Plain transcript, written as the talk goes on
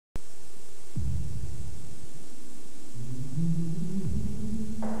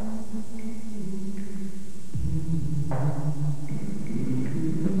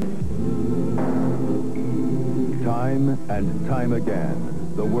And time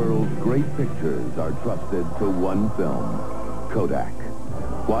again, the world's great pictures are trusted to one film, Kodak.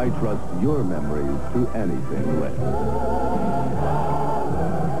 Why trust your memories to anything less?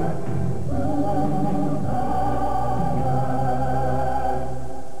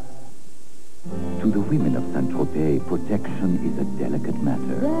 To the women of Saint-Tropez, protection is a delicate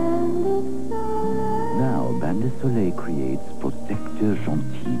matter. Now, Bain de Soleil creates Protecteur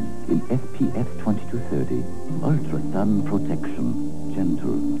Gentil in SPF 2230. Ultra-sun protection,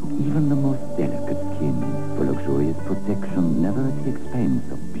 gentle, even the most delicate skin. For luxurious protection, never at the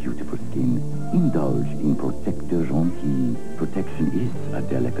expense of beautiful skin. Indulge in Protecteur Gentil. Protection is a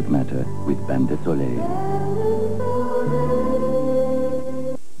delicate matter with Bain de Soleil.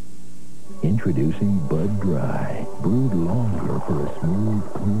 Introducing Bud Dry, brewed longer for a smooth,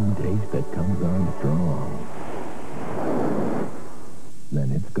 clean taste that comes on strong.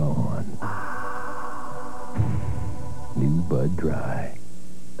 Then it's gone. New Bud Dry.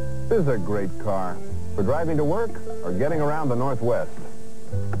 This is a great car for driving to work or getting around the Northwest.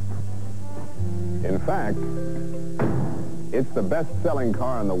 In fact, it's the best-selling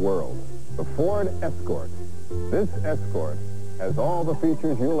car in the world, the Ford Escort. This Escort has all the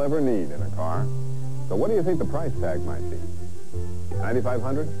features you'll ever need in a car. So what do you think the price tag might be?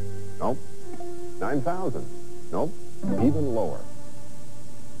 $9,500? Nope. $9,000? Nope. Even lower.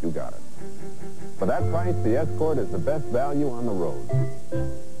 You got it. For that price, the Escort is the best value on the road.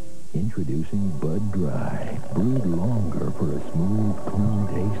 Introducing Bud Dry, brewed longer for a smooth, clean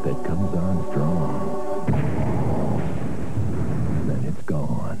taste that comes on strong.